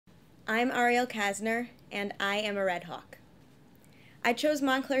I'm Ariel Casner, and I am a Red Hawk. I chose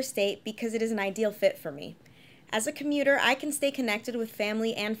Montclair State because it is an ideal fit for me. As a commuter, I can stay connected with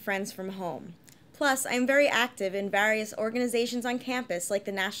family and friends from home. Plus, I am very active in various organizations on campus like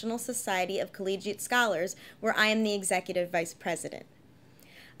the National Society of Collegiate Scholars, where I am the executive vice president.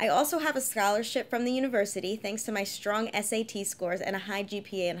 I also have a scholarship from the university thanks to my strong SAT scores and a high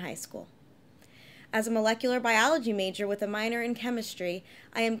GPA in high school. As a molecular biology major with a minor in chemistry,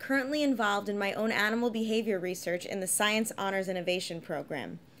 I am currently involved in my own animal behavior research in the Science Honors Innovation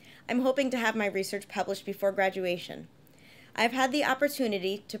Program. I'm hoping to have my research published before graduation. I've had the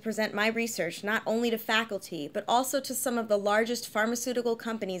opportunity to present my research not only to faculty, but also to some of the largest pharmaceutical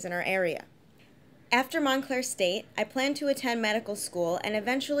companies in our area. After Montclair State, I plan to attend medical school and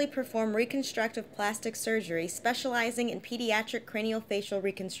eventually perform reconstructive plastic surgery specializing in pediatric cranial facial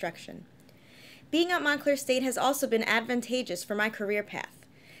reconstruction. Being at Montclair State has also been advantageous for my career path.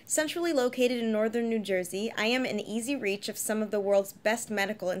 Centrally located in northern New Jersey, I am in easy reach of some of the world's best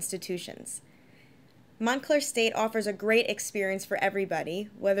medical institutions. Montclair State offers a great experience for everybody,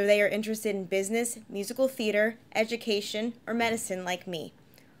 whether they are interested in business, musical theater, education, or medicine like me.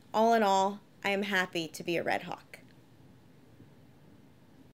 All in all, I am happy to be a Red Hawk.